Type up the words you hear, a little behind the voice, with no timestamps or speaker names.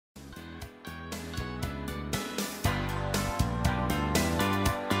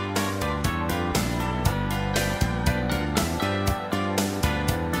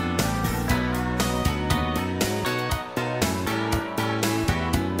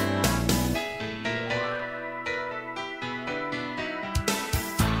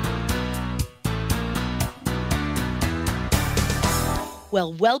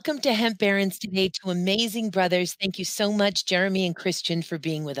Well, welcome to Hemp Barons today, two amazing brothers. Thank you so much, Jeremy and Christian, for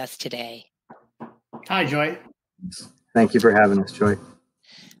being with us today. Hi, Joy. Thank you for having us, Joy.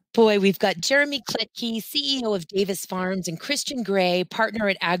 Boy, we've got Jeremy Klettke, CEO of Davis Farms, and Christian Gray, partner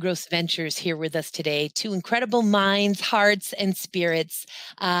at Agros Ventures, here with us today. Two incredible minds, hearts, and spirits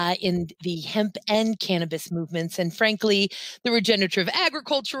in the hemp and cannabis movements, and frankly, the regenerative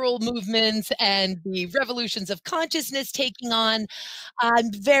agricultural movements and the revolutions of consciousness taking on.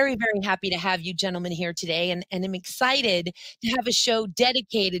 I'm very, very happy to have you gentlemen here today, and I'm excited to have a show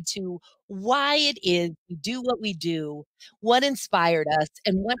dedicated to why it is we do what we do, what inspired us,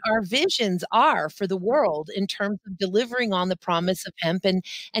 and what our visions are for the world in terms of delivering on the promise of hemp and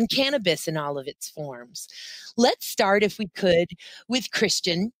cannabis in all of its forms. Let's start, if we could, with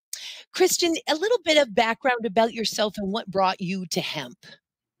Christian. Christian, a little bit of background about yourself and what brought you to hemp.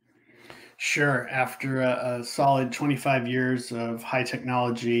 Sure. After a solid 25 years of high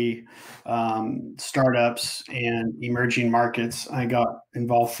technology startups and emerging markets, I got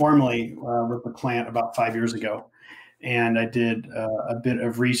involved formally with the plant about 5 years ago. And I did a bit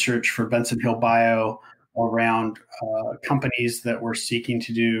of research for Benson Hill Bio around companies that were seeking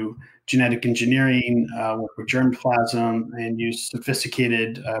to do genetic engineering, work with germplasm, and use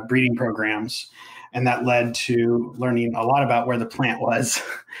sophisticated breeding programs. And that led to learning a lot about where the plant was,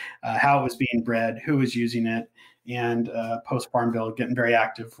 how it was being bred, who was using it, and post-Farm Bill, getting very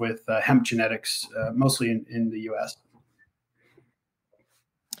active with hemp genetics, mostly in the U.S.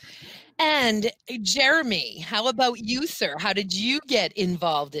 And Jeremy, how about you, sir? How did you get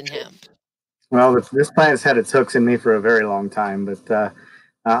involved in hemp? Well, this plant's had its hooks in me for a very long time, but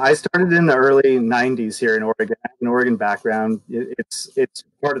I started in the early 90s here in Oregon. I have an Oregon background. It's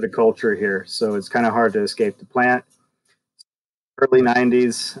part of the culture here, so it's kind of hard to escape the plant. Early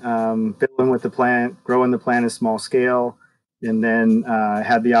 90s, fiddling with the plant, growing the plant at small scale, and then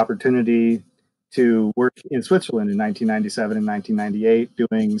had the opportunity to work in Switzerland in 1997 and 1998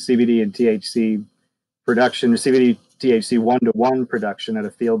 doing CBD and THC production, or CBD THC 1-to-1 production at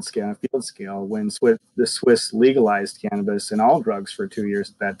a field scale when the Swiss legalized cannabis and all drugs for 2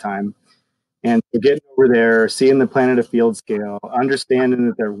 years at that time. And getting over there, seeing the plant at a field scale, understanding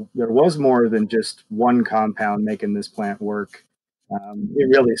that there was more than just one compound making this plant work, it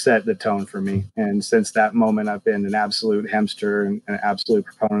really set the tone for me. And since that moment, I've been an absolute hempster and an absolute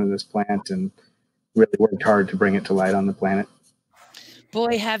proponent of this plant, and really worked hard to bring it to light on the planet.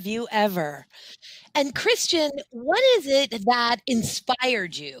 Boy, have you ever. And Christian, what is it that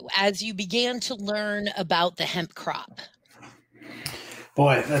inspired you as you began to learn about the hemp crop?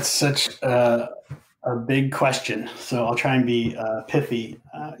 Boy, that's such a big question. So I'll try and be pithy.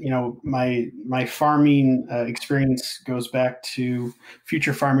 My farming experience goes back to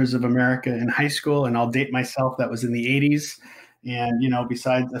Future Farmers of America in high school, and I'll date myself. That was in the 80s. And,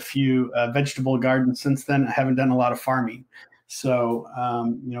 besides a few vegetable gardens since then, I haven't done a lot of farming. So,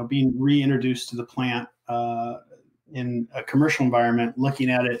 being reintroduced to the plant in a commercial environment, looking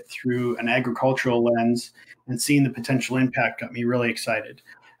at it through an agricultural lens and seeing the potential impact got me really excited.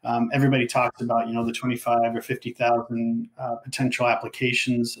 Everybody talks about, the 25 or 50,000 potential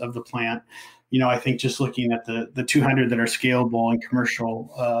applications of the plant. I think just looking at the 200 that are scalable and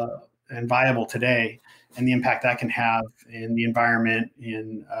commercial and viable today, and the impact that can have in the environment,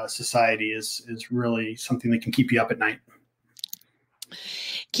 in society is really something that can keep you up at night.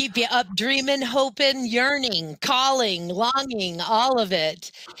 Keep you up dreaming, hoping, yearning, calling, longing, all of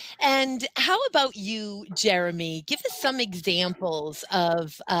it. And how about you, Jeremy? Give us some examples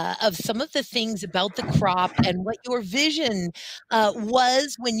of some of the things about the crop and what your vision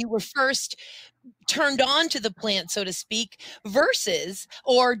was when you were first turned on to the plant, so to speak, versus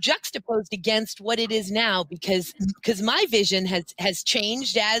or juxtaposed against what it is now, because my vision has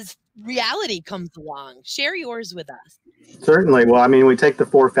changed as reality comes along. Share yours with us. Certainly. Well, I mean, we take the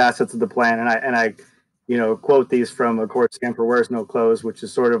four facets of the plant, and I quote these from, of course, Camper Wears No Clothes, which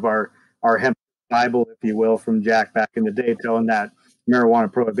is sort of our hemp Bible, if you will, from Jack back in the day, telling that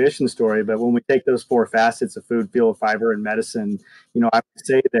marijuana prohibition story. But when we take those four facets of food, fuel, fiber, and medicine, I would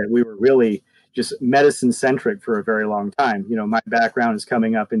say that we were really just medicine centric for a very long time. My background is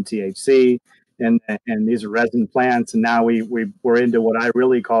coming up in THC, and these are resin plants, and now we're into what I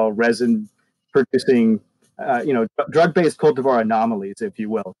really call resin producing, drug-based cultivar anomalies, if you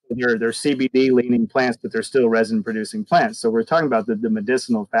will. They're CBD leaning plants, but they're still resin producing plants. So we're talking about the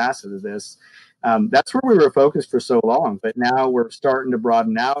medicinal facet of this. That's where we were focused for so long, but now we're starting to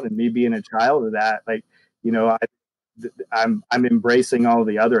broaden out. And me being a child of that, I'm embracing all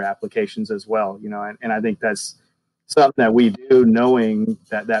the other applications as well. And I think that's something that we do, knowing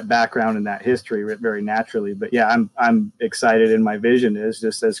that background and that history very naturally. But yeah, I'm excited, and my vision is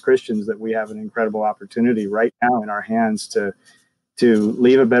just as Christians that we have an incredible opportunity right now in our hands to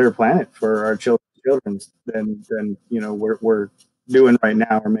leave a better planet for our children than we're doing right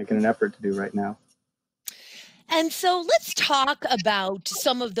now, or making an effort to do right now. And so let's talk about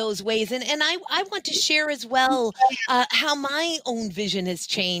some of those ways. And I want to share as well how my own vision has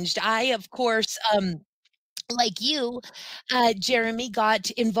changed. I, of course, like you, Jeremy, got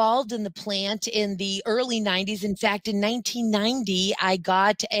involved in the plant in the early 90s. In fact, in 1990, I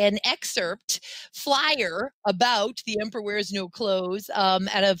got an excerpt flyer about The Emperor Wears No Clothes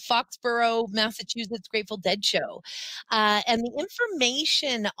at a Foxborough, Massachusetts Grateful Dead show. And the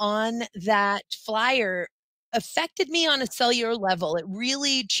information on that flyer affected me on a cellular level. It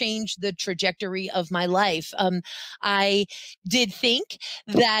really changed the trajectory of my life. I did think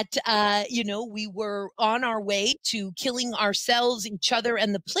that, we were on our way to killing ourselves, each other,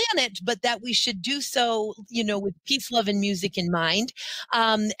 and the planet, but that we should do so, with peace, love, and music in mind.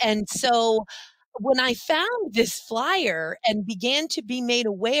 And so when I found this flyer and began to be made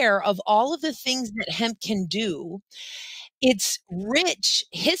aware of all of the things that hemp can do, its rich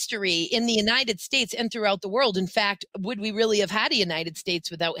history in the United States and throughout the world. In fact, would we really have had a United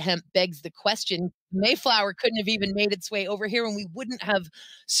States without hemp begs the question. Mayflower couldn't have even made its way over here, and we wouldn't have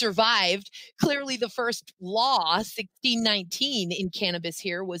survived. Clearly, the first law, 1619, in cannabis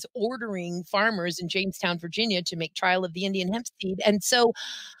here was ordering farmers in Jamestown, Virginia, to make trial of the Indian hemp seed. And so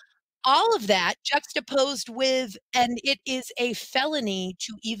all of that juxtaposed with, and it is a felony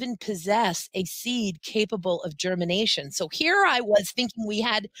to even possess a seed capable of germination. So here I was thinking we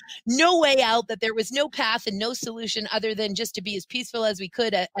had no way out, that there was no path and no solution other than just to be as peaceful as we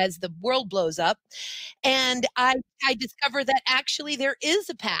could as the world blows up. And I discovered that actually there is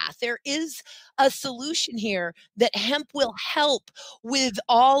a path. There is a solution here, that hemp will help with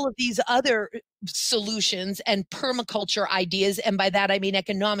all of these other solutions and permaculture ideas. And by that, I mean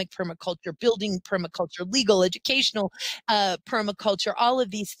economic permaculture, building permaculture, legal, educational permaculture, all of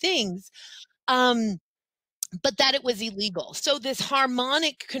these things. But that it was illegal. So this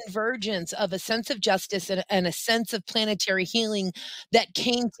harmonic convergence of a sense of justice and a sense of planetary healing that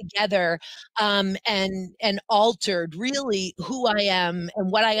came together and altered really who I am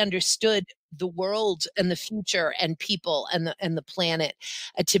and what I understood the world and the future and people and the planet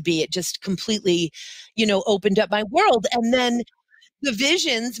to be. It just completely, opened up my world. And then the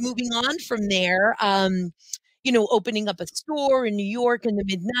visions moving on from there, opening up a store in New York in the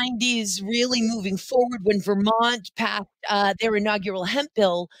mid 90s, really moving forward when Vermont passed their inaugural hemp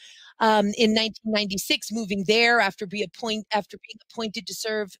bill in 1996, moving there after being appointed to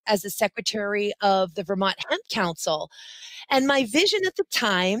serve as the secretary of the Vermont Hemp Council. And my vision at the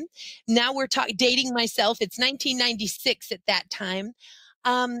time, now we're dating myself, it's 1996 at that time.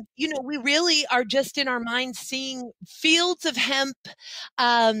 We really are just in our minds seeing fields of hemp,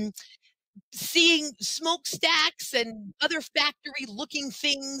 seeing smokestacks and other factory looking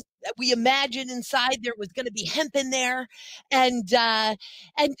things that we imagined inside there was going to be hemp in there, and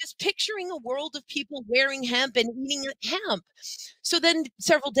just picturing a world of people wearing hemp and eating hemp. So then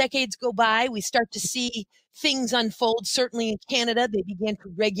several decades go by, we start to see things unfold. Certainly in Canada, they began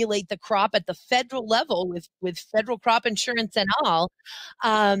to regulate the crop at the federal level with federal crop insurance and all,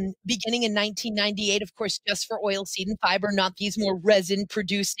 beginning in 1998, of course, just for oil seed and fiber, not these more resin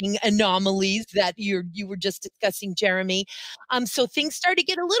producing anomalies that you were just discussing, Jeremy. So things started to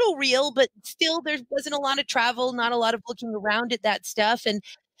get a little real, but still there wasn't a lot of travel, not a lot of looking around at that stuff.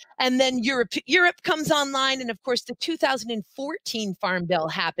 And then Europe comes online. And of course, the 2014 Farm Bill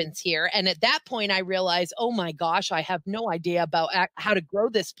happens here. And at that point, I realized, oh my gosh, I have no idea about how to grow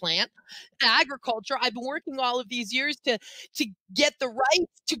this plant. Agriculture, I've been working all of these years to get the right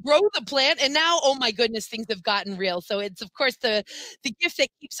to grow the plant. And now, oh my goodness, things have gotten real. So it's, of course, the gift that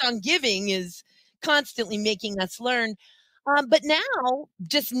keeps on giving is constantly making us learn. But now,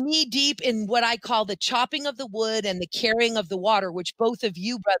 just knee deep in what I call the chopping of the wood and the carrying of the water, which both of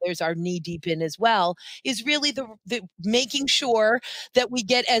you brothers are knee deep in as well, is really the making sure that we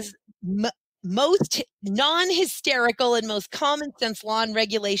get as most non-hysterical and most common sense law and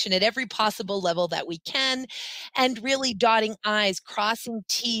regulation at every possible level that we can, and really dotting I's, crossing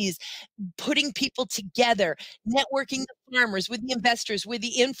T's, putting people together, networking the farmers with the investors, with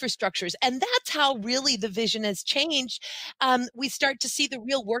the infrastructures. And that's how really the vision has changed. We start to see the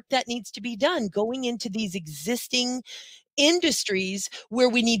real work that needs to be done, going into these existing industries where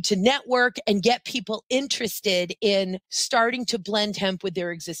we need to network and get people interested in starting to blend hemp with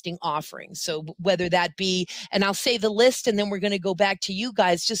their existing offerings. So whether that be, and I'll say the list and then we're going to go back to you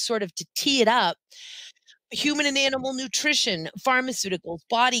guys just sort of to tee it up. human and animal nutrition, pharmaceuticals,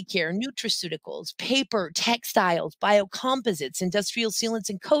 body care, nutraceuticals, paper, textiles, biocomposites, industrial sealants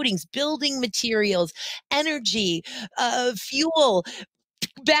and coatings, building materials, energy, fuel,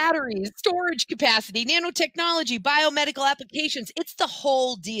 batteries, storage capacity, nanotechnology, biomedical applications. It's the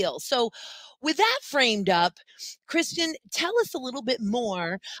whole deal. So, with that framed up, Christian, tell us a little bit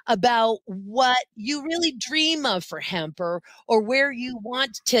more about what you really dream of for hemp, or where you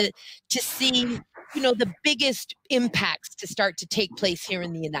want to see, the biggest impacts to start to take place here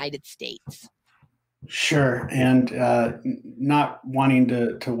in the United States. Sure. And not wanting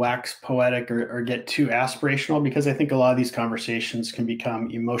to wax poetic or get too aspirational, because I think a lot of these conversations can become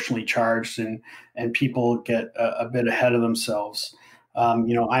emotionally charged, and people get a bit ahead of themselves. I'm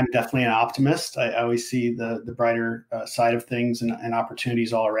definitely an optimist. I always see the brighter side of things and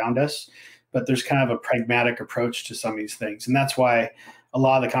opportunities all around us. But there's kind of a pragmatic approach to some of these things. And that's why a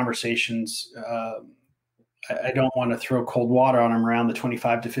lot of the conversations, I don't want to throw cold water on them around the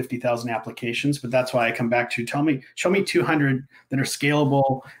 25 to 50,000 applications, but that's why I come back to show me 200 that are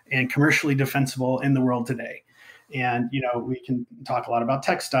scalable and commercially defensible in the world today. And, we can talk a lot about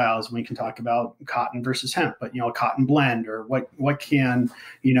textiles. We can talk about cotton versus hemp, but, a cotton blend, or what can,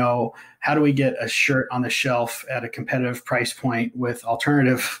 how do we get a shirt on the shelf at a competitive price point with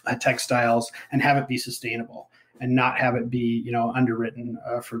alternative textiles and have it be sustainable, and not have it be, underwritten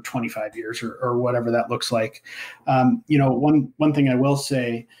for 25 years or whatever that looks like. One thing I will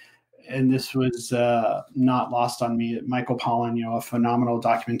say, and this was not lost on me, Michael Pollan, a phenomenal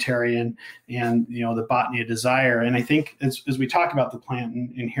documentarian, and, the Botany of Desire. And I think as we talk about the plant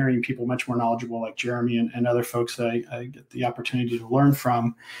and hearing people much more knowledgeable like Jeremy and other folks that I get the opportunity to learn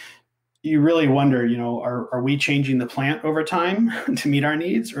from, you really wonder, are we changing the plant over time to meet our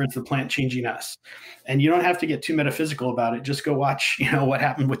needs, or is the plant changing us? And you don't have to get too metaphysical about it. Just go watch, what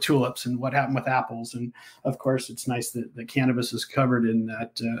happened with tulips and what happened with apples. And of course, it's nice that the cannabis is covered in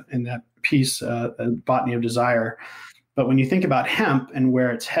that piece, Botany of Desire. But when you think about hemp and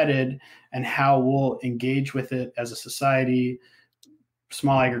where it's headed and how we'll engage with it as a society,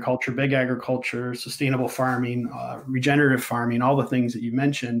 small agriculture, big agriculture, sustainable farming, regenerative farming, all the things that you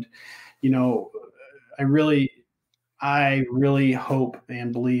mentioned, I really hope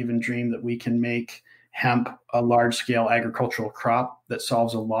and believe and dream that we can make hemp a large-scale agricultural crop that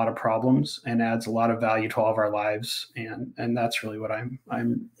solves a lot of problems and adds a lot of value to all of our lives. And that's really what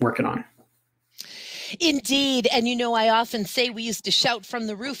I'm working on. Indeed. And, I often say we used to shout from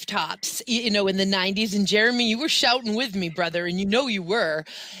the rooftops, in the 90s. And Jeremy, you were shouting with me, brother. And you were.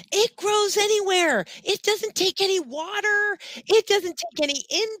 It grows anywhere. It doesn't take any water. It doesn't take any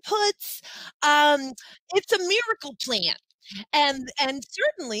inputs. It's a miracle plant. And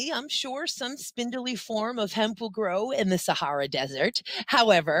certainly, I'm sure some spindly form of hemp will grow in the Sahara Desert.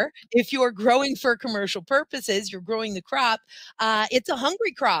 However, if you're growing for commercial purposes, you're growing the crop, it's a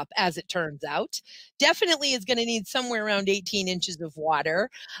hungry crop, as it turns out. Definitely is going to need somewhere around 18 inches of water.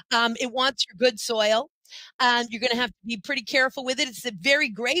 It wants your good soil. You're going to have to be pretty careful with it. It's very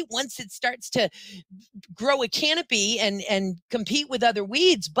great once it starts to grow a canopy and compete with other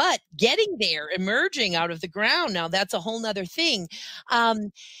weeds, but getting there, emerging out of the ground, now that's a whole nother thing.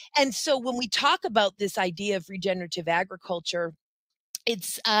 And so when we talk about this idea of regenerative agriculture,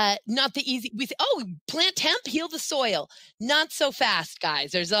 it's not the easy. We say, oh, plant hemp, heal the soil. Not so fast,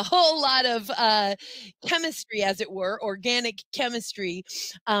 guys. There's a whole lot of chemistry, as it were, organic chemistry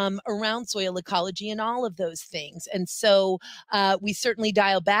around soil ecology and all of those things. And so we certainly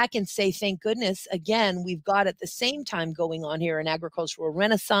dial back and say, thank goodness, again, we've got at the same time going on here an agricultural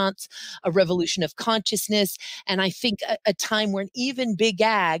renaissance, a revolution of consciousness, and I think a time when even big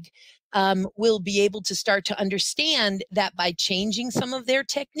ag will be able to start to understand that by changing some of their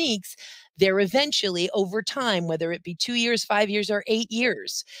techniques, they're eventually, over time, whether it be 2 years, 5 years, or 8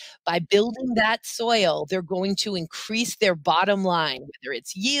 years, by building that soil, they're going to increase their bottom line, whether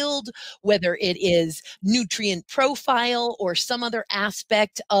it's yield, whether it is nutrient profile, or some other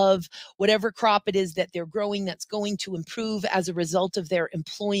aspect of whatever crop it is that they're growing that's going to improve as a result of their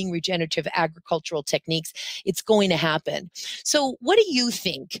employing regenerative agricultural techniques. It's going to happen. So what do you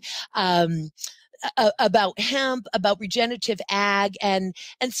think about hemp, about regenerative ag, and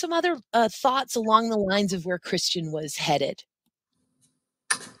some other thoughts along the lines of where Christian was headed?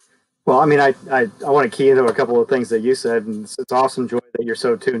 Well, I mean, I want to key into a couple of things that you said, and it's awesome, Joy, that you're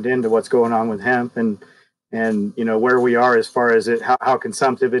so tuned into what's going on with hemp and where we are as far as how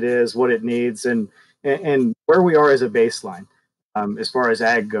consumptive it is, what it needs, and where we are as a baseline as far as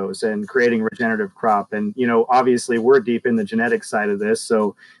ag goes and creating regenerative crop. And obviously we're deep in the genetic side of this.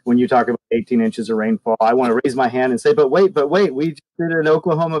 So when you talk about 18 inches of rainfall, I want to raise my hand and say, but wait, we just did an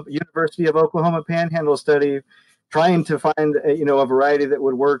University of Oklahoma Panhandle study trying to find a variety that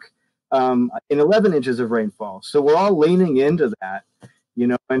would work in 11 inches of rainfall. So we're all leaning into that,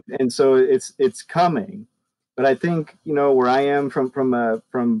 and so it's coming. But I think, where I am from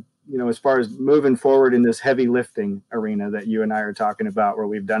as far as moving forward in this heavy lifting arena that you and I are talking about, where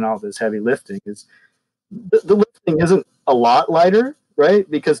we've done all this heavy lifting, is the lifting isn't a lot lighter, right?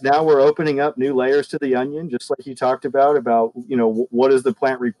 Because now we're opening up new layers to the onion, just like you talked about, what does the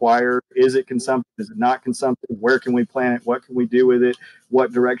plant require? Is it consumptive? Is it not consumptive? Where can we plant it? What can we do with it?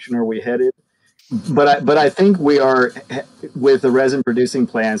 What direction are we headed? But I think we are, with the resin producing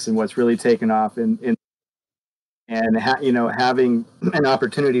plants and what's really taken off having an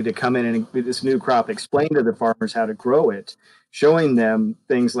opportunity to come in and with this new crop, explain to the farmers how to grow it, showing them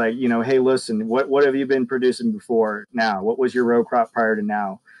things like, hey, listen, what have you been producing before now? What was your row crop prior to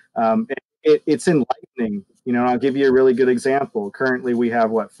now? It's enlightening. I'll give you a really good example. Currently, we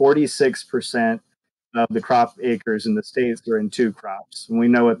have 46% of the crop acres in the States are in two crops, and we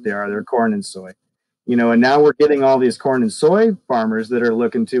know what they are. They're corn and soy. And now we're getting all these corn and soy farmers that are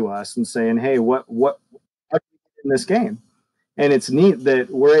looking to us and saying, hey, what in this game? And it's neat that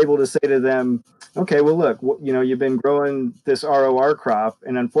we're able to say to them, okay, well, look, you've been growing this ROR crop,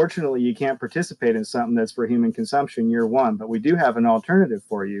 and unfortunately you can't participate in something that's for human consumption year one, but we do have an alternative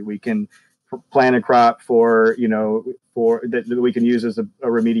for you. We can plant a crop for that we can use as a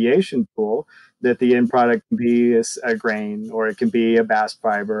remediation tool, that the end product can be a grain, or it can be a bast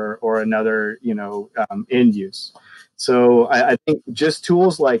fiber, or another, end use. So I think just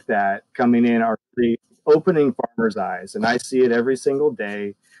tools like that coming in are really opening farmers' eyes. And I see it every single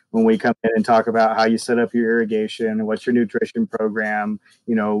day when we come in and talk about how you set up your irrigation, what's your nutrition program,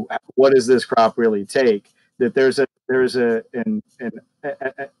 what does this crop really take, that there's an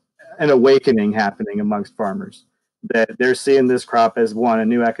awakening happening amongst farmers, that they're seeing this crop as, one, a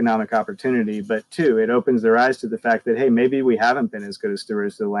new economic opportunity, but two, it opens their eyes to the fact that, hey, maybe we haven't been as good as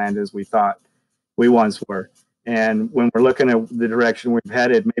stewards of the land as we thought we once were. And when we're looking at the direction we've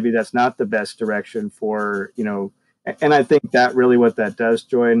headed, maybe that's not the best direction for, and I think that really what that does,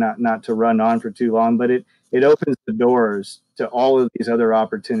 Joy, not to run on for too long, but it opens the doors to all of these other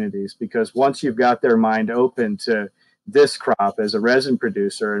opportunities, because once you've got their mind open to this crop as a resin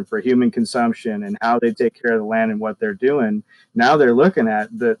producer and for human consumption and how they take care of the land and what they're doing, now they're looking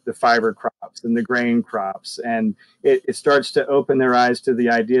at the fiber crops and the grain crops, and it starts to open their eyes to the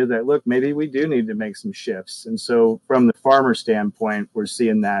idea that, look, maybe we do need to make some shifts. And so from the farmer standpoint, we're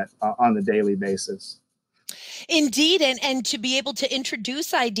seeing that on the daily basis. Indeed. And to be able to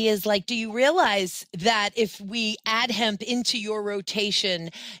introduce ideas like, do you realize that if we add hemp into your rotation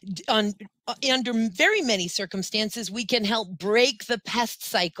under very many circumstances, we can help break the pest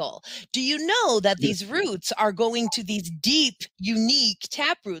cycle? Do you know that these roots are going to these deep, unique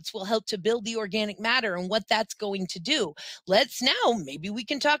tap roots will help to build the organic matter, and what that's going to do? Maybe we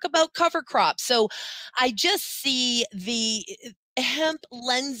can talk about cover crops. So I just see hemp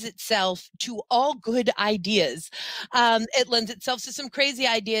lends itself to all good ideas. It lends itself to some crazy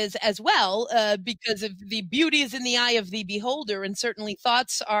ideas as well, because of the beauty is in the eye of the beholder, and certainly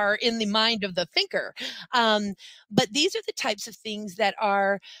thoughts are in the mind of the thinker. But these are the types of things that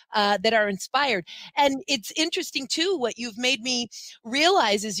are inspired. And it's interesting too, what you've made me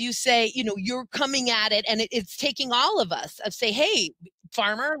realize is you say, you're coming at it, and it's taking all of us of say, hey,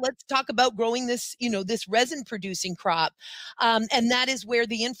 farmer, let's talk about growing this, this resin producing crop. And that is where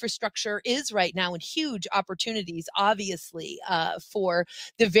the infrastructure is right now, and huge opportunities, obviously, for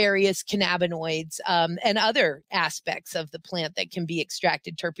the various cannabinoids and other aspects of the plant that can be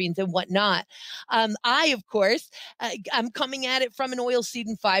extracted, terpenes and whatnot. I, of course, I'm coming at it from an oilseed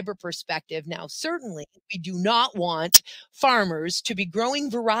and fiber perspective. Now, certainly, we do not want farmers to be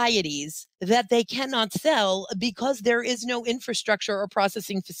growing varieties that they cannot sell because there is no infrastructure or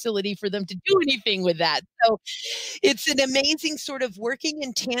processing facility for them to do anything with that. So it's an amazing sort of working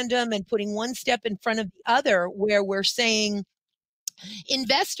in tandem and putting one step in front of the other, where we're saying,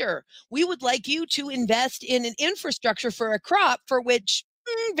 investor, we would like you to invest in an infrastructure for a crop for which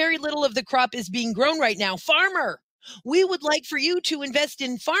very little of the crop is being grown right now. Farmer, we would like for you to invest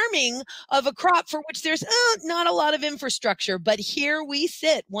in farming of a crop for which there's not a lot of infrastructure. But here we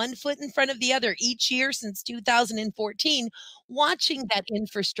sit, one foot in front of the other, each year since 2014, watching that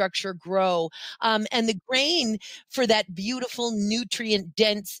infrastructure grow. And the grain for that beautiful nutrient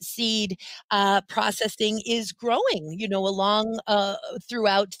dense seed processing is growing, along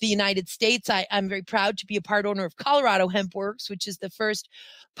throughout the United States. I'm very proud to be a part owner of Colorado Hemp Works, which is the first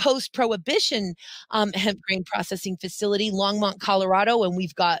post-prohibition hemp grain processing facility, Longmont, Colorado, and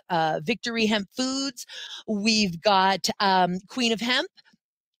we've got Victory Hemp Foods, we've got Queen of Hemp,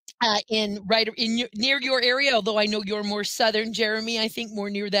 near your area, although I know you're more southern, Jeremy, I think more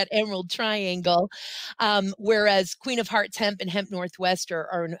near that Emerald Triangle, whereas Queen of Hearts Hemp and Hemp Northwest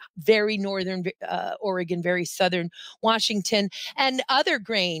are in very northern Oregon, very southern Washington, and other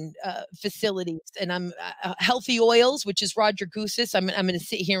grain facilities. And I'm Healthy Oils, which is Roger Goosis. I'm going to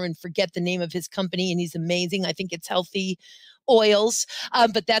sit here and forget the name of his company, and he's amazing. I think it's Healthy Oils,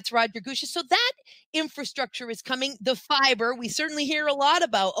 but that's Roger Goosis. So that infrastructure is coming. The fiber, we certainly hear a lot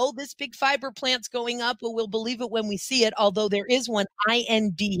about, this big fiber plant's going up. Well, we'll believe it when we see it, although there is one,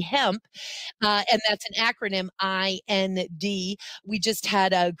 IND Hemp, and that's an acronym, IND. We just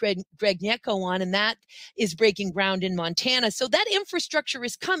had Greg Niecko on, and that is breaking ground in Montana. So that infrastructure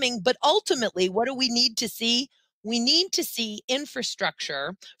is coming, but ultimately, what do we need to see? We need to see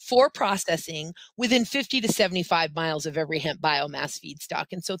infrastructure for processing within 50 to 75 miles of every hemp biomass feedstock.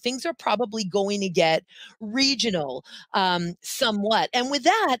 And so things are probably going to get regional somewhat. And with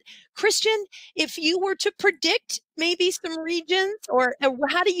that, Christian, if you were to predict maybe some regions, or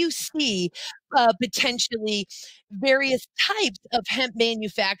how do you see potentially various types of hemp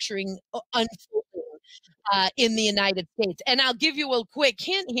manufacturing unfolding in the United States? And I'll give you a quick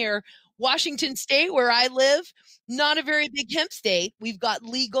hint here. Washington State, where I live, not a very big hemp state. We've got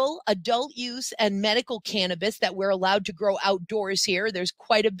legal adult use and medical cannabis that we're allowed to grow outdoors here. There's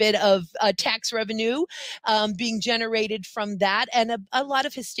quite a bit of tax revenue being generated from that, and a lot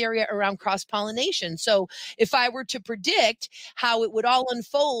of hysteria around cross-pollination. So if I were to predict how it would all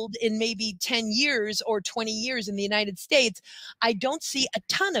unfold in maybe 10 years or 20 years in the United States, I don't see a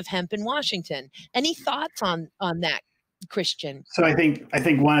ton of hemp in Washington. Any thoughts on that, Christian? So I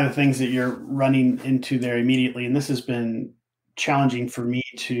think one of the things that you're running into there immediately, and this has been challenging for me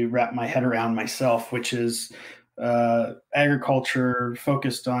to wrap my head around myself, which is agriculture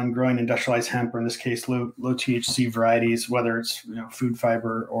focused on growing industrialized hemp, or in this case, low THC varieties, whether it's food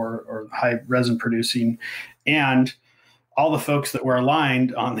fiber or high resin producing, and all the folks that were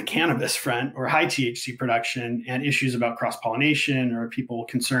aligned on the cannabis front or high THC production and issues about cross-pollination, or people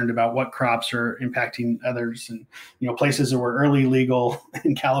concerned about what crops are impacting others, and places that were early legal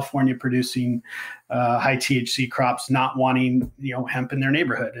in California producing high THC crops not wanting hemp in their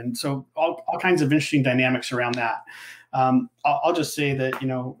neighborhood, and so all kinds of interesting dynamics around that. I'll just say that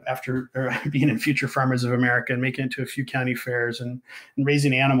after being in Future Farmers of America and making it to a few county fairs and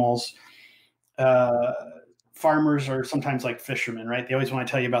raising animals, farmers are sometimes like fishermen, right? They always want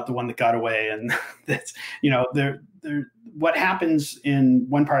to tell you about the one that got away, and that's what happens in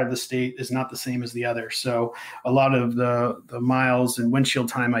one part of the state is not the same as the other. So a lot of the miles and windshield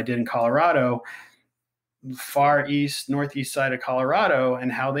time I did in Colorado, far east, northeast side of Colorado,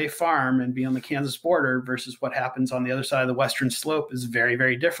 and how they farm and be on the Kansas border versus what happens on the other side of the western slope is very,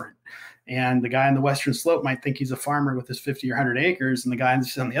 very different. And the guy on the western slope might think he's a farmer with his 50 or 100 acres, and the guy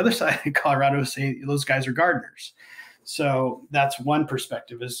on the other side of Colorado say those guys are gardeners. So that's one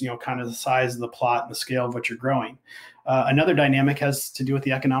perspective, is kind of the size of the plot and the scale of what you're growing. Another dynamic has to do with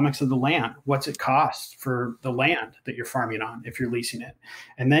the economics of the land. What's it cost for the land that you're farming on if you're leasing it?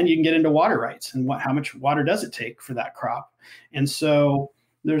 And then you can get into water rights and how much water does it take for that crop? And so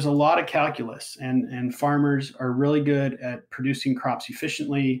there's a lot of calculus, and farmers are really good at producing crops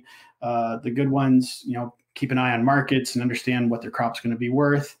efficiently. The good ones, keep an eye on markets and understand what their crop's going to be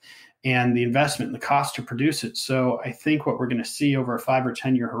worth, and the investment and the cost to produce it. So I think what we're going to see over a 5 or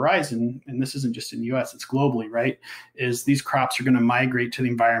 10 year horizon, and this isn't just in the US, it's globally, right, is these crops are going to migrate to the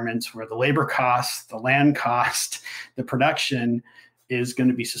environments where the labor cost, the land cost, the production is going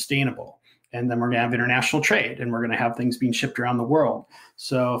to be sustainable. And then we're going to have international trade, and we're going to have things being shipped around the world.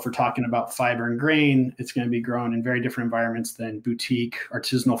 So if we're talking about fiber and grain, it's going to be grown in very different environments than boutique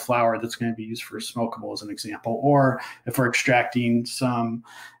artisanal flour that's going to be used for smokable, as an example. Or if we're extracting some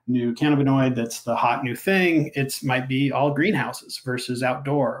new cannabinoid that's the hot new thing, it might be all greenhouses versus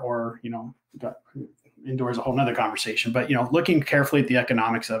outdoor, or, indoor is a whole nother conversation. But, looking carefully at the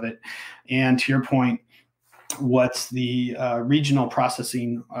economics of it. And to your point, what's the regional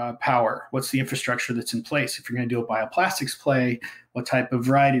processing power? What's the infrastructure that's in place? If you're going to do a bioplastics play, what type of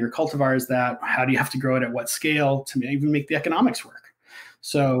variety or cultivar is that? How do you have to grow it at what scale to even make the economics work?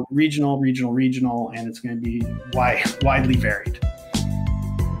 So regional, and it's going to be widely varied.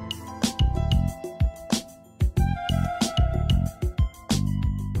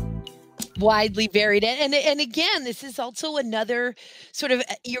 widely varied. And again, this is also another sort of,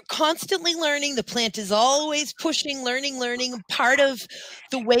 you're constantly learning. The plant is always pushing, learning. Part of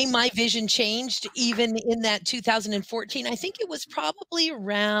the way my vision changed, even in that 2014, I think it was probably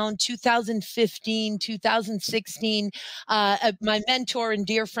around 2015, 2016, my mentor and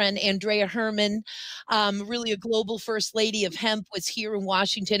dear friend, Andrea Herman, really a global first lady of hemp, was here in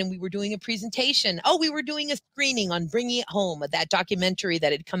Washington, and we were doing a presentation. Oh, we were doing a screening on Bringing It Home, that documentary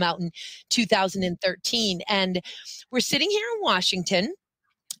that had come out in 2013. And we're sitting here in Washington,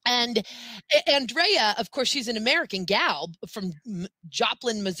 and Andrea, of course, she's an American gal from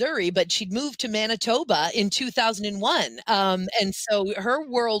Joplin, Missouri, but she'd moved to Manitoba in 2001. And so her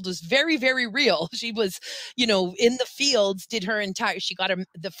world was very, very real. She was, in the fields, she got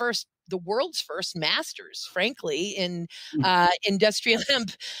the world's first master's, frankly, in industrial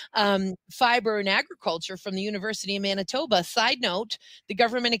hemp, fiber and agriculture from the University of Manitoba. Side note, the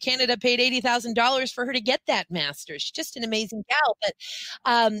government of Canada paid $80,000 for her to get that master's. She's just an amazing gal.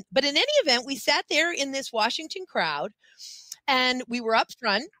 But in any event, we sat there in this Washington crowd, and we were up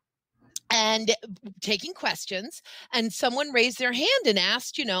front and taking questions, and someone raised their hand and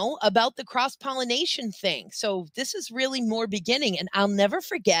asked, about the cross-pollination thing. So this is really more beginning. And I'll never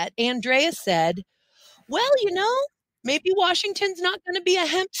forget, Andrea said, well, maybe Washington's not going to be a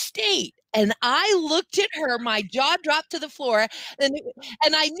hemp state. And I looked at her, my jaw dropped to the floor, and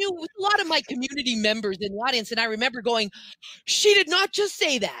I knew a lot of my community members in the audience, and I remember going, she did not just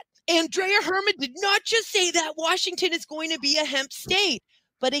say that. Andrea Herman did not just say that Washington is going to be a hemp state.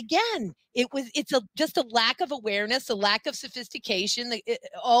 But again, it's just a lack of awareness, a lack of sophistication,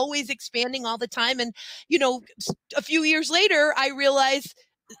 always expanding all the time. And, a few years later, I realized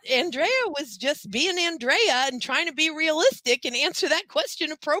Andrea was just being Andrea and trying to be realistic and answer that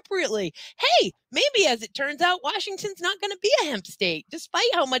question appropriately. Hey, maybe, as it turns out, Washington's not going to be a hemp state, despite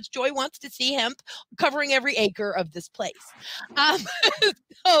how much Joy wants to see hemp covering every acre of this place.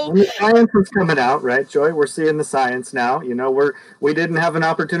 So the science is coming out, right, Joy? We're seeing the science now. We didn't have an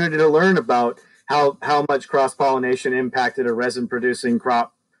opportunity to learn about how much cross-pollination impacted a resin-producing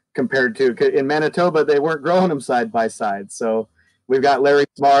crop compared to, in Manitoba, they weren't growing them side by side. So we've got Larry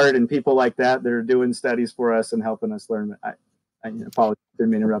Smart and people like that are doing studies for us and helping us learn. I apologize,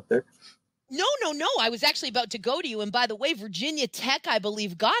 didn't mean to interrupt there. No. I was actually about to go to you. And by the way, Virginia Tech, I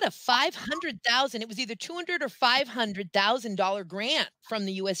believe, got a $500,000. It was either $200,000 or $500,000 grant from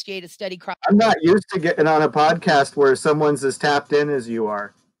the USDA to study crop. I'm not used to getting on a podcast where someone's as tapped in as you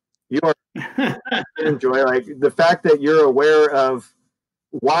are. You are Joy. Like the fact that you're aware of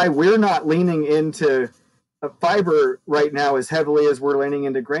why we're not leaning into fiber right now as heavily as we're leaning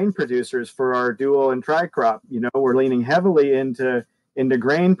into grain producers for our dual and tri-crop. We're leaning heavily into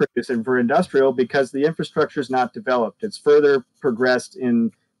grain producing for industrial because the infrastructure is not developed. It's further progressed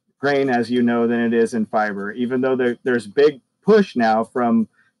in grain, as you know, than it is in fiber, even though there's big push now from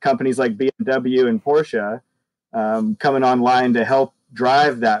companies like BMW and Porsche coming online to help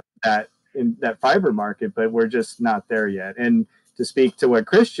drive that fiber market, but we're just not there yet. And to speak to what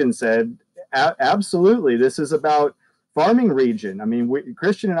Christian said, absolutely, this is about farming region. I mean,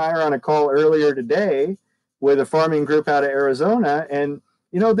 Christian and I are on a call earlier today with a farming group out of Arizona, and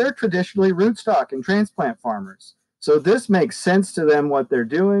they're traditionally rootstock and transplant farmers. So this makes sense to them, what they're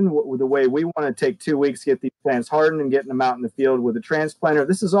doing, the way we want to take 2 weeks to get these plants hardened and getting them out in the field with a transplanter.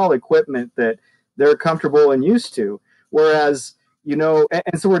 This is all equipment that they're comfortable and used to. Whereas,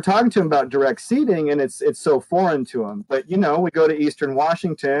 and so we're talking to them about direct seeding, and it's so foreign to them. But, we go to Eastern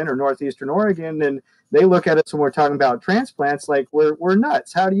Washington or Northeastern Oregon, and they look at us when we're talking about transplants like we're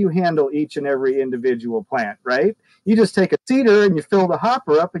nuts. How do you handle each and every individual plant, right? You just take a seeder and you fill the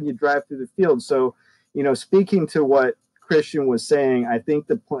hopper up and you drive through the field. So, speaking to what Christian was saying, I think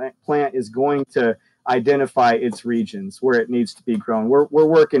the plant is going to identify its regions where it needs to be grown. We're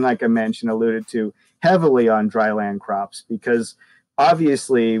working, like I mentioned, alluded to, heavily on dryland crops because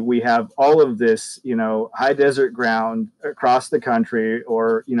obviously we have all of this, high desert ground across the country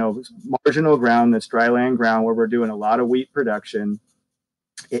or, marginal ground that's dryland ground where we're doing a lot of wheat production.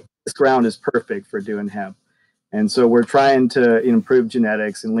 This ground is perfect for doing hemp. And so we're trying to improve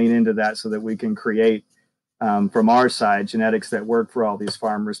genetics and lean into that so that we can create from our side genetics that work for all these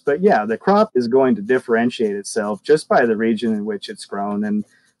farmers. But yeah, the crop is going to differentiate itself just by the region in which it's grown. And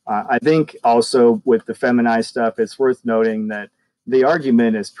I think also with the feminized stuff, it's worth noting that the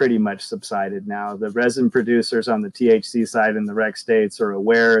argument is pretty much subsided now. The resin producers on the THC side in the rec states are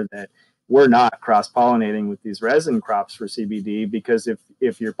aware that we're not cross-pollinating with these resin crops for CBD because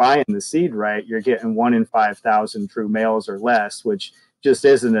if you're buying the seed right, you're getting 1 in 5,000 true males or less, which just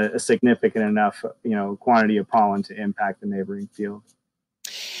isn't a significant enough, quantity of pollen to impact the neighboring field.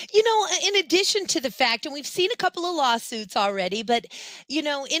 In addition to the fact, and we've seen a couple of lawsuits already, but,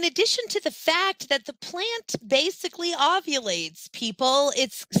 in addition to the fact that the plant basically ovulates, people,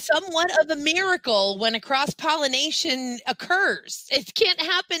 it's somewhat of a miracle when a cross pollination occurs. It can't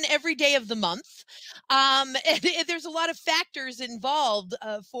happen every day of the month. And there's a lot of factors involved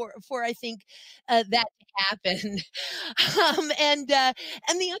for I think that to happen. And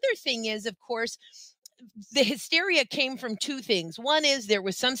the other thing is, of course, the hysteria came from two things. One is there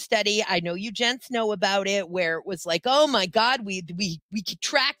was some study, I know you gents know about it, where it was like, oh my God, we could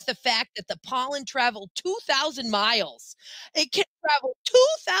track the fact that the pollen traveled 2,000 miles. It can travel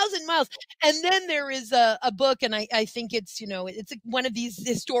 2,000 miles. And then there is a book, and I think it's, it's one of these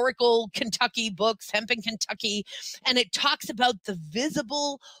historical Kentucky books, Hemp in Kentucky, and it talks about the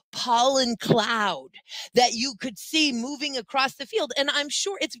visible pollen cloud that you could see moving across the field. And I'm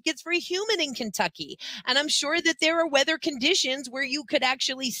sure it gets very humid in Kentucky. And I'm sure that there are weather conditions where you could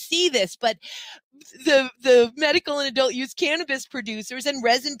actually see this, but the medical and adult use cannabis producers and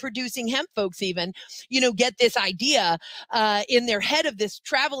resin producing hemp folks even, get this idea in their head of this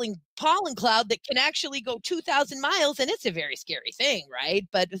traveling pollen cloud that can actually go 2,000 miles. And it's a very scary thing, right?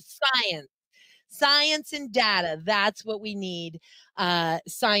 But science and data, that's what we need.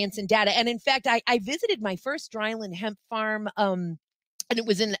 Science and data. And in fact, I visited my first dryland hemp farm, and it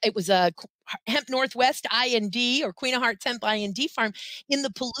was a Hemp Northwest IND, or Queen of Hearts Hemp IND farm in the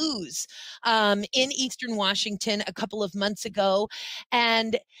Palouse, in Eastern Washington a couple of months ago.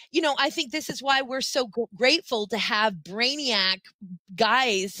 And, I think this is why we're so grateful to have brainiac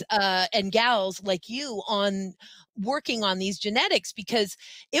guys and gals like you working on these genetics, because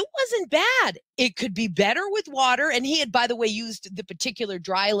it wasn't bad. It could be better with water. And he had, by the way, used the particular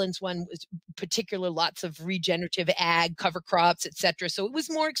drylands one, was particular lots of regenerative ag, cover crops, etc. So it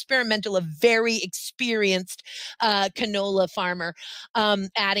was more experimental, a very experienced canola farmer,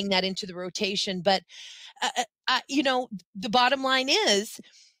 adding that into the rotation. But, the bottom line is,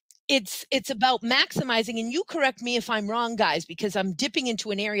 it's about maximizing, and you correct me if I'm wrong, guys, because I'm dipping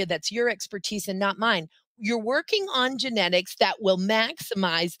into an area that's your expertise and not mine. You're working on genetics that will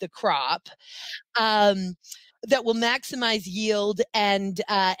maximize the crop, that will maximize yield and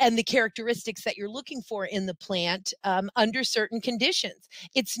the characteristics that you're looking for in the plant under certain conditions.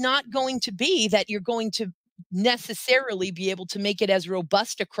 It's not going to be that you're going to necessarily be able to make it as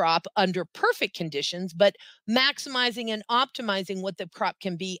robust a crop under perfect conditions, but maximizing and optimizing what the crop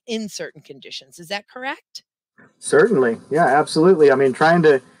can be in certain conditions. Is that correct? Certainly. Yeah, absolutely. I mean, trying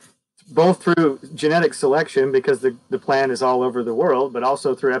to both through genetic selection, because the plant is all over the world, but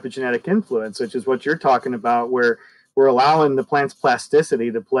also through epigenetic influence, which is what you're talking about, where we're allowing the plant's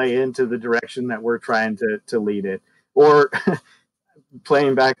plasticity to play into the direction that we're trying to lead it. Or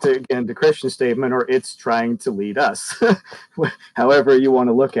playing back to, again, the Christian statement, or it's trying to lead us, however you want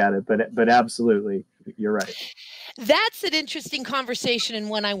to look at it. But absolutely, you're right. That's an interesting conversation, and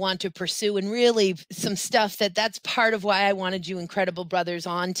one I want to pursue, and really some stuff that's part of why I wanted you incredible brothers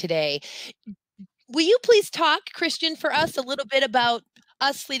on today. Will you please talk, Christian, for us a little bit about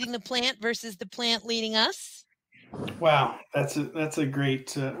us leading the plant versus the plant leading us? Wow, that's a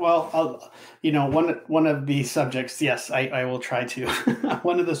great. I'll, one of the subjects. Yes, I will try to.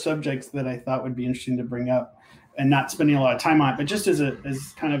 One of the subjects that I thought would be interesting to bring up, and not spending a lot of time on it, but just as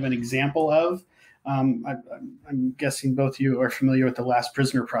kind of an example of. I'm guessing both of you are familiar with the Last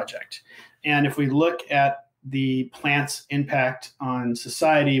Prisoner Project, and if we look at the plant's impact on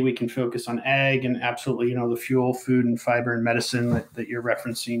society, we can focus on ag and absolutely, the fuel, food, and fiber and medicine that you're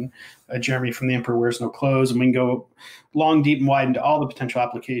referencing, Jeremy, from The Emperor Wears No Clothes. And we can go long, deep, and wide into all the potential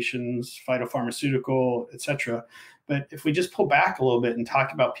applications, phytopharmaceutical, etc. But if we just pull back a little bit and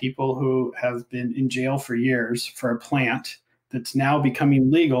talk about people who have been in jail for years for a plant that's now becoming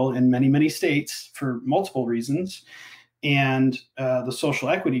legal in many, many states for multiple reasons, and the social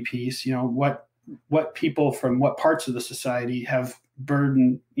equity piece, what people from what parts of the society have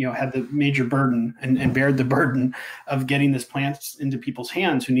had the major burden and bared the burden of getting this plant into people's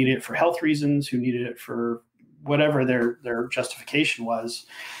hands who needed it for health reasons, who needed it for whatever their justification was.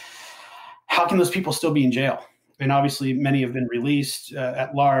 How can those people still be in jail? And obviously many have been released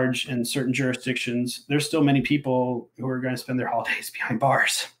at large in certain jurisdictions. There's still many people who are going to spend their holidays behind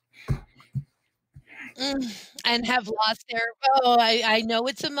bars. And have lost their, I know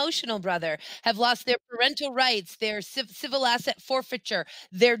it's emotional, brother, have lost their parental rights, their civil asset forfeiture,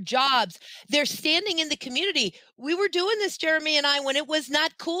 their jobs, their standing in the community. We were doing this, Jeremy and I, when it was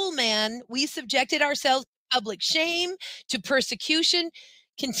not cool, man. We subjected ourselves to public shame, to persecution.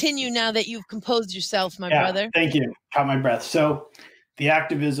 Continue now that you've composed yourself, my brother. Thank you. Caught my breath. So the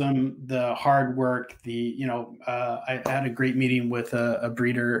activism, the hard work, I had a great meeting with a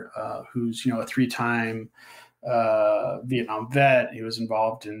breeder who's, a 3-time Vietnam vet. He was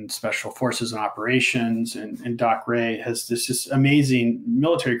involved in special forces and operations. And Doc Ray has this just amazing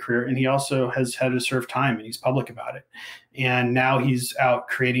military career. And he also has had to serve time, and he's public about it. And now he's out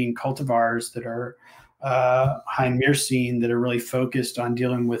creating cultivars that are high in myrcene that are really focused on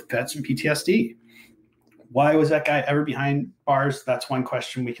dealing with vets and PTSD. Why was that guy ever behind bars? That's one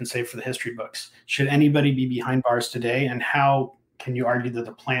question we can save for the history books. Should anybody be behind bars today? And how can you argue that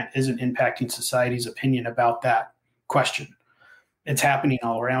the plant isn't impacting society's opinion about that question? It's happening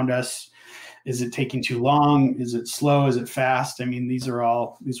all around us. Is it taking too long? Is it slow? Is it fast? I mean, these are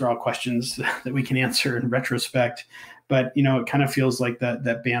all questions that we can answer in retrospect. But, it kind of feels like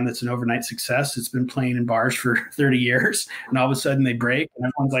that band that's an overnight success. It's been playing in bars for 30 years, and all of a sudden they break, and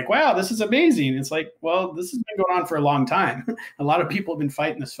everyone's like, wow, this is amazing. It's like, well, this has been going on for a long time. A lot of people have been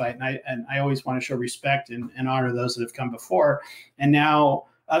fighting this fight, and I always want to show respect and honor those that have come before. And now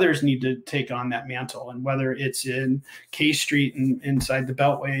others need to take on that mantle. And whether it's in K Street and inside the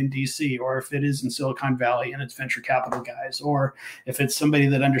Beltway in DC, or if it is in Silicon Valley and it's venture capital guys, or if it's somebody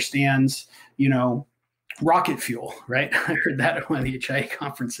that understands, rocket fuel, right? I heard that at one of the HIA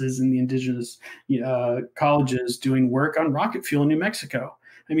conferences in the indigenous colleges doing work on rocket fuel in New Mexico.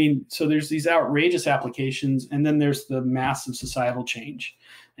 I mean, so there's these outrageous applications, and then there's the massive societal change.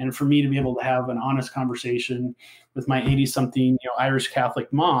 And for me to be able to have an honest conversation with my 80-something, Irish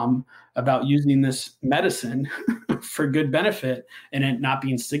Catholic mom about using this medicine for good benefit and it not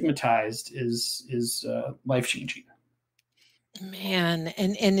being stigmatized is life-changing. Man,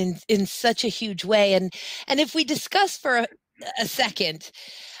 and in such a huge way. And if we discuss for a second,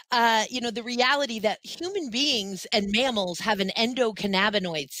 the reality that human beings and mammals have an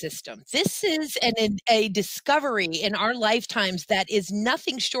endocannabinoid system. This is a discovery in our lifetimes that is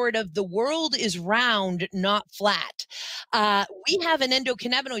nothing short of the world is round, not flat. We have an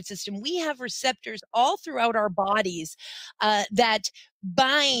endocannabinoid system. We have receptors all throughout our bodies that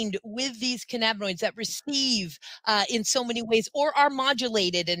bind with these cannabinoids, that receive in so many ways, or are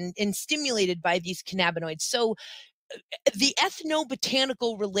modulated and stimulated by these cannabinoids. So the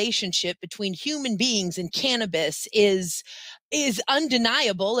ethnobotanical relationship between human beings and cannabis is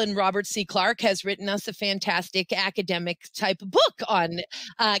undeniable, and Robert C. Clarke has written us a fantastic academic type of book on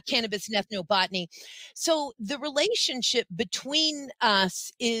cannabis and ethnobotany. So the relationship between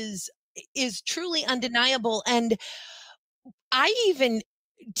us is truly undeniable, and I even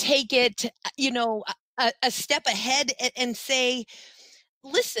take it, a step ahead and say,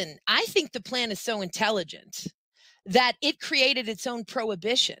 listen, I think the plant is so intelligent that it created its own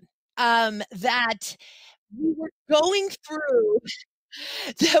prohibition, that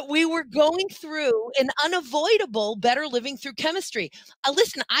we were going through an unavoidable better living through chemistry.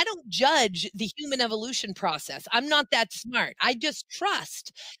 Listen, I don't judge the human evolution process. I'm not that smart. I just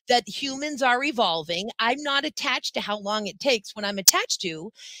trust that humans are evolving. I'm not attached to how long it takes. What I'm attached to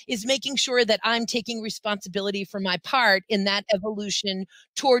is making sure that I'm taking responsibility for my part in that evolution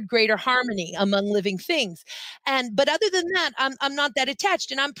toward greater harmony among living things. But other than that, I'm not that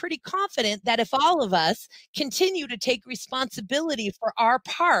attached. And I'm pretty confident that if all of us continue to take responsibility for our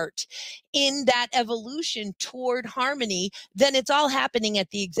part in that evolution toward harmony, then it's all happening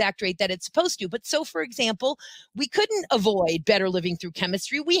at the exact rate that it's supposed to. But so, for example, we couldn't avoid better living through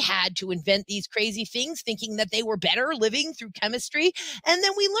chemistry. We had to invent these crazy things thinking that they were better living through chemistry. And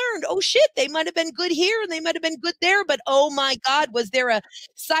then we learned, oh shit, they might have been good here and they might have been good there. But oh my God, was there a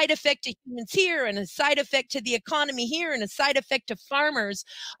side effect to humans here and a side effect to the economy here and a side effect to farmers,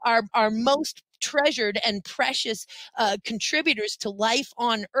 our most treasured and precious contributors to life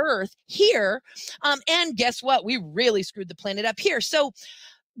on Earth here. And guess what? We really screwed the planet up here. So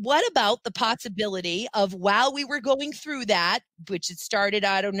what about the possibility of, while we were going through that, which it started,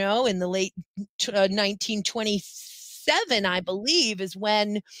 I don't know, in the late 1927, I believe, is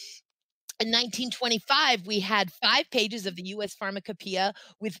when in 1925, we had 5 pages of the U.S. Pharmacopoeia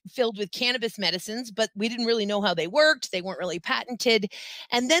filled with cannabis medicines, but we didn't really know how they worked. They weren't really patented.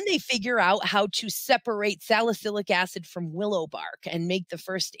 And then they figure out how to separate salicylic acid from willow bark and make the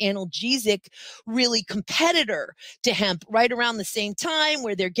first analgesic really competitor to hemp right around the same time,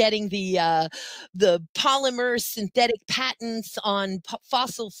 where they're getting the polymer synthetic patents on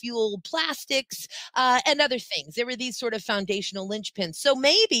fossil fuel plastics and other things. There were these sort of foundational linchpins. So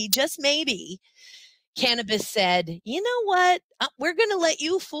maybe, just maybe, cannabis said, you know what? We're going to let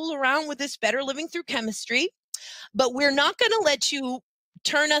you fool around with this better living through chemistry, but we're not going to let you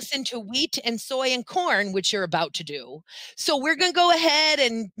turn us into wheat and soy and corn, which you're about to do. So we're going to go ahead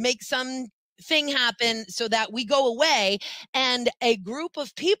and make some thing happen so that we go away, and a group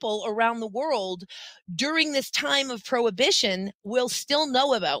of people around the world during this time of prohibition will still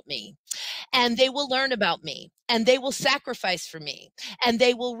know about me, and they will learn about me, and they will sacrifice for me, and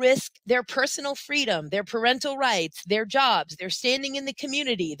they will risk their personal freedom, their parental rights, their jobs, their standing in the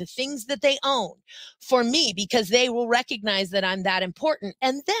community, the things that they own for me, because they will recognize that I'm that important.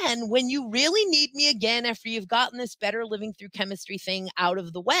 And then when you really need me again, after you've gotten this better living through chemistry thing out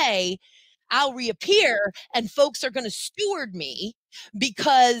of the way, I'll reappear, and folks are going to steward me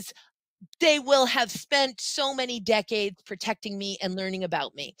because they will have spent so many decades protecting me and learning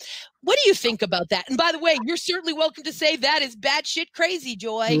about me. What do you think about that? And by the way, you're certainly welcome to say that is batshit crazy,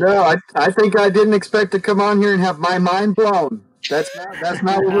 Joy. No, I think I didn't expect to come on here and have my mind blown. That's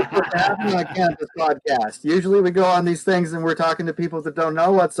not what we're supposed to happen on a cannabis podcast. Usually we go on these things and we're talking to people that don't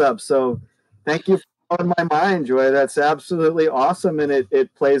know what's up. So thank you for blowing my mind, Joy. That's absolutely awesome. And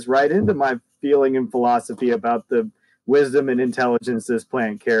it plays right into my feeling and philosophy about the wisdom and intelligence this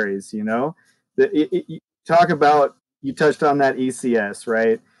plant carries, you know? You talk about, you touched on that ECS,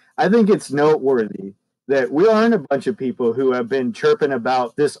 right? I think it's noteworthy that we aren't a bunch of people who have been chirping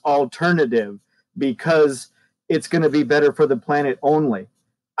about this alternative because it's going to be better for the planet only.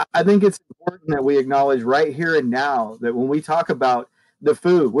 I think it's important that we acknowledge right here and now that when we talk about the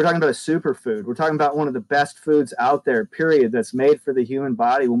food, we're talking about a superfood. We're talking about one of the best foods out there, period, that's made for the human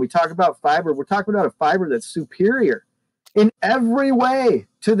body. When we talk about fiber, we're talking about a fiber that's superior in every way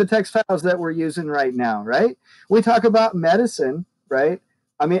to the textiles that we're using right now, right? We talk about medicine, right?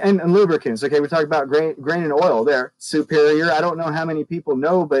 I mean, and lubricants. Okay, we talk about grain and oil there, superior. I don't know how many people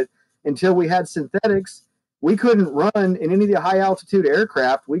know, but until we had synthetics, we couldn't run in any of the high altitude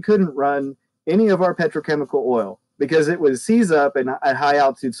aircraft. We couldn't run any of our petrochemical oil because it would seize up at high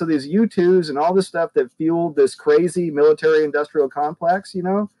altitude. So these U-2s and all the stuff that fueled this crazy military industrial complex, you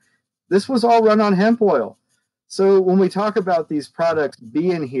know, this was all run on hemp oil. So when we talk about these products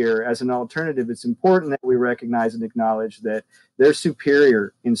being here as an alternative, it's important that we recognize and acknowledge that they're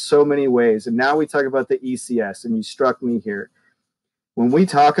superior in so many ways. And now we talk about the ECS, and you struck me here. When we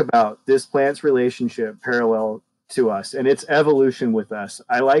talk about this plant's relationship parallel to us and its evolution with us,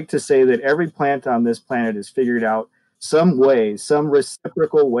 I like to say that every plant on this planet has figured out some way, some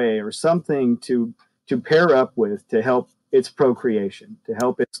reciprocal way, or something to pair up with to help its procreation, to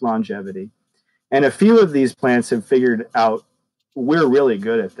help its longevity. And a few of these plants have figured out we're really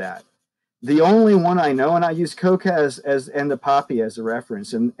good at that. The only one I know, and I use coca and the poppy as a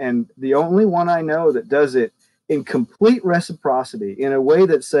reference, and the only one I know that does it in complete reciprocity, in a way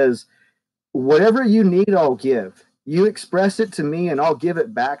that says, whatever you need, I'll give. You express it to me and I'll give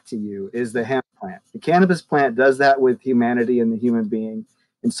it back to you, is the hemp plant. The cannabis plant does that with humanity and the human being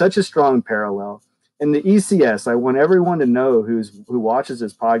in such a strong parallel. And the ECS, I want everyone to know who watches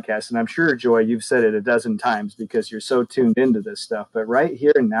this podcast, and I'm sure, Joy, you've said it a dozen times because you're so tuned into this stuff, but right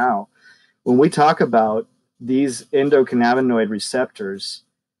here and now, when we talk about these endocannabinoid receptors,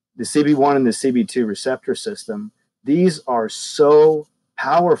 the CB1 and the CB2 receptor system, these are so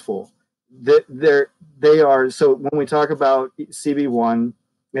powerful that they are. So when we talk about CB1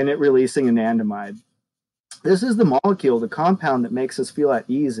 and it releasing anandamide, this is the molecule, the compound that makes us feel at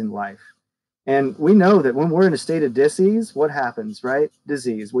ease in life. And we know that when we're in a state of dis-ease, what happens, right?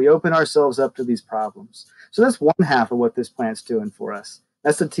 Disease. We open ourselves up to these problems. So that's one half of what this plant's doing for us.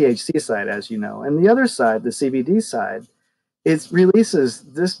 That's the THC side, as you know. And the other side, the CBD side, it releases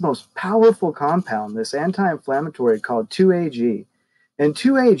this most powerful compound, this anti-inflammatory called 2-AG. And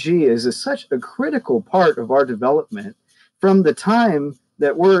 2-AG is such a critical part of our development from the time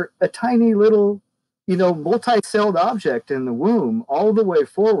that we're a tiny little, multi-celled object in the womb all the way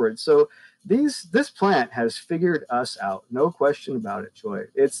forward. So this plant has figured us out, no question about it, Joy.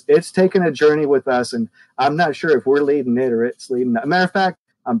 It's taken a journey with us, and I'm not sure if we're leading it or it's leading us. Matter of fact,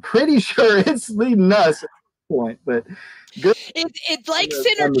 I'm pretty sure it's leading us at this point. But good. It's like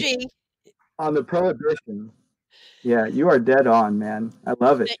synergy on the prohibition. Yeah, you are dead on, man. I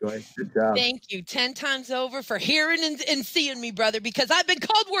love it, Joy. Good job. Thank you 10 times over for hearing and seeing me, brother, because I've been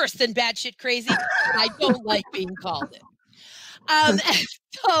called worse than batshit crazy. And I don't like being called it.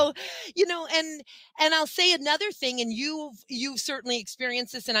 So, and I'll say another thing, and you've certainly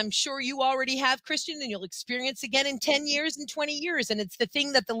experienced this, and I'm sure you already have, Christian, and you'll experience again in 10 years and 20 years. And it's the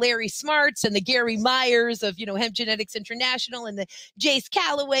thing that the Larry Smarts and the Gary Myers of, Hemp Genetics International and the Jace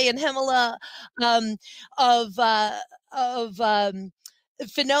Calloway and Hemela of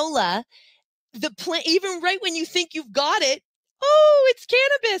Finola, the plant, even right when you think you've got it, oh, it's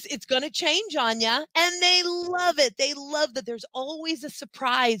cannabis. It's going to change on you. And they love it. They love that there's always a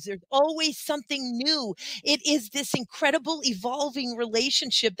surprise. There's always something new. It is this incredible evolving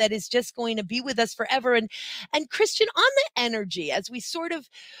relationship that is just going to be with us forever. And Christian, on the energy, as we sort of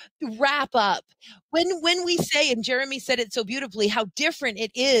wrap up, when we say, and Jeremy said it so beautifully, how different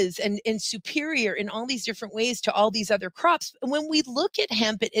it is and superior in all these different ways to all these other crops. When we look at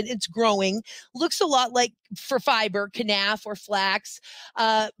hemp, it's growing, looks a lot like for fiber, canaf or flax.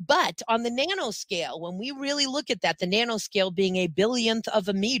 But on the nanoscale, when we really look at that, the nanoscale being a billionth of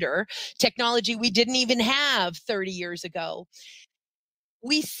a meter, technology we didn't even have 30 years ago,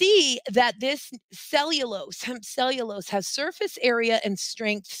 we see that this cellulose, hemp cellulose, has surface area and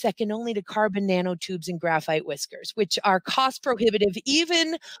strength second only to carbon nanotubes and graphite whiskers, which are cost prohibitive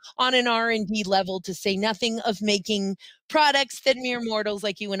even on an R&D level, to say nothing of making products that mere mortals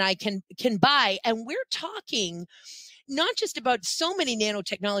like you and I can buy. And we're talking not just about so many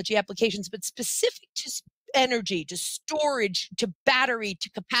nanotechnology applications, but specific to energy, to storage, to battery, to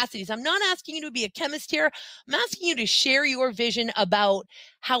capacities. I'm not asking you to be a chemist here. I'm asking you to share your vision about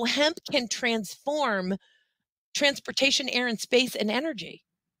how hemp can transform transportation, air and space, and energy.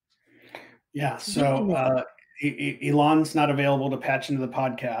 Yeah. So Elon's not available to patch into the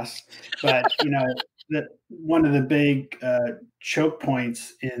podcast, but one of the big choke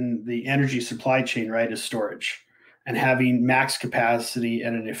points in the energy supply chain, right, is storage and having max capacity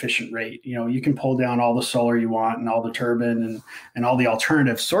at an efficient rate. You can pull down all the solar you want and all the turbine and all the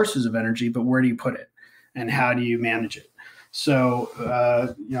alternative sources of energy, but where do you put it and how do you manage it? So,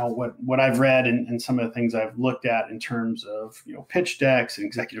 what I've read and some of the things I've looked at in terms of, pitch decks and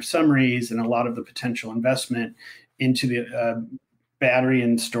executive summaries and a lot of the potential investment into the battery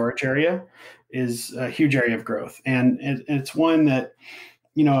and storage is a huge area of growth. And it's one that,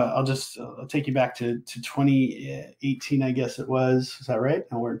 I'll take you back to 2018, I guess it was. Is that right?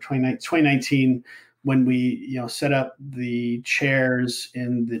 No, we're in 2019 when we, set up the chairs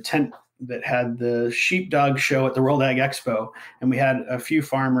in the tent that had the sheepdog show at the World Ag Expo. And we had a few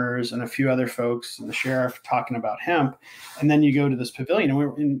farmers and a few other folks and the sheriff talking about hemp. And then you go to this pavilion and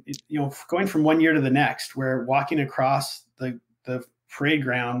we're going from one year to the next, we're walking across the parade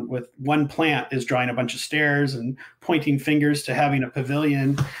ground with one plant is drawing a bunch of stairs and pointing fingers to having a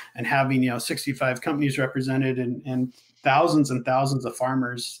pavilion and having, 65 companies represented and thousands of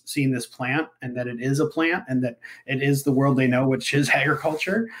farmers seeing this plant and that it is a plant and that it is the world they know, which is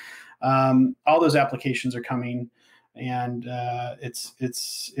agriculture. All those applications are coming, and it's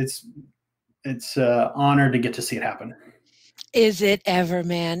honor to get to see it happen. Is it ever,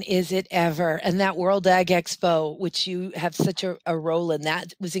 man? Is it ever? And that World Ag Expo, which you have such a role in,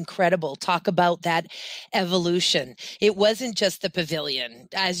 that was incredible. Talk about that evolution. It wasn't just the pavilion.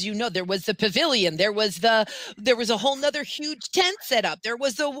 As you know, there was the pavilion. There was a whole nother huge tent set up. There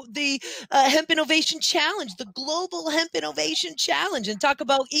was the Hemp Innovation Challenge, the Global Hemp Innovation Challenge. And talk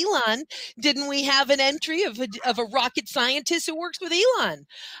about Elon. Didn't we have an entry of a rocket scientist who works with Elon?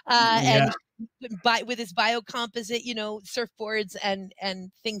 And with his biocomposite, surfboards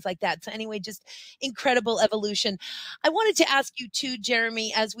and things like that. So anyway, just incredible evolution. I wanted to ask you too,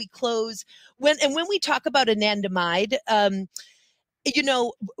 Jeremy, as we close, when we talk about anandamide, and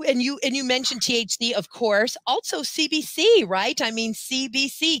you mentioned THC, of course, also CBC, right? I mean,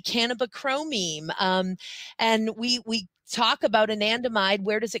 CBC, cannabichromene. And we talk about anandamide.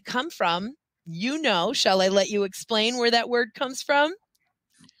 Where does it come from? Shall I let you explain where that word comes from?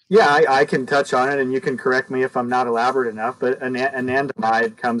 Yeah, I can touch on it, and you can correct me if I'm not elaborate enough, but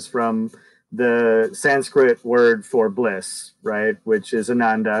anandamide comes from the Sanskrit word for bliss, right, which is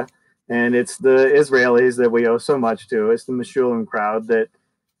Ananda, and it's the Israelis that we owe so much to. It's the Meshulam crowd that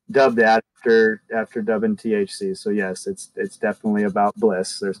dubbed that after dubbing THC. So yes, it's definitely about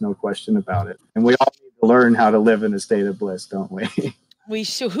bliss. There's no question about it. And we all need to learn how to live in a state of bliss, don't we?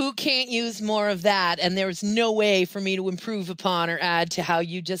 Who can't use more of that? And there's no way for me to improve upon or add to how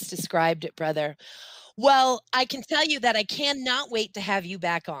you just described it, brother. Well, I can tell you that I cannot wait to have you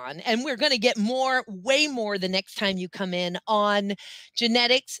back on. And we're going to get way more the next time you come in on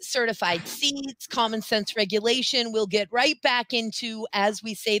genetics, certified seeds, common sense regulation. We'll get right back into, as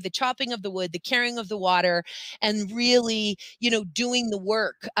we say, the chopping of the wood, the carrying of the water, and really, doing the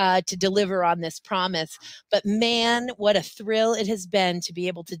work to deliver on this promise. But man, what a thrill it has been to be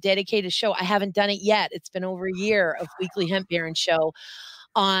able to dedicate a show. I haven't done it yet. It's been over a year of Weekly Hemp Baron Show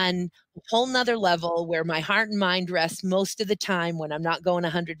on a whole nother level where my heart and mind rest most of the time when I'm not going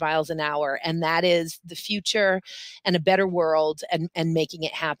 100 miles an hour. And that is the future and a better world and making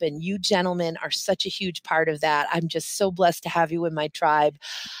it happen. You gentlemen are such a huge part of that. I'm just so blessed to have you in my tribe.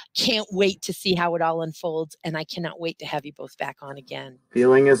 Can't wait to see how it all unfolds. And I cannot wait to have you both back on again.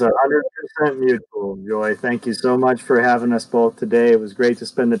 Feeling is 100% mutual, Joy. Thank you so much for having us both today. It was great to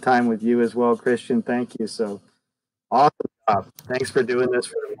spend the time with you as well, Christian. Thank you. So awesome job. Thanks for doing this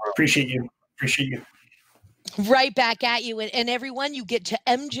for the world. Appreciate you. Appreciate you. Right back at you. And everyone, you get to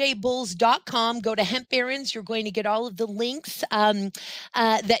mjbulls.com, go to Hemp Barons. You're going to get all of the links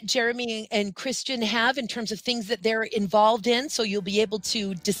that Jeremy and Christian have in terms of things that they're involved in. So you'll be able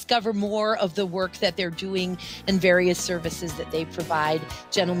to discover more of the work that they're doing and various services that they provide.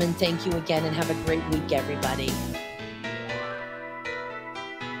 Gentlemen, thank you again and have a great week, everybody.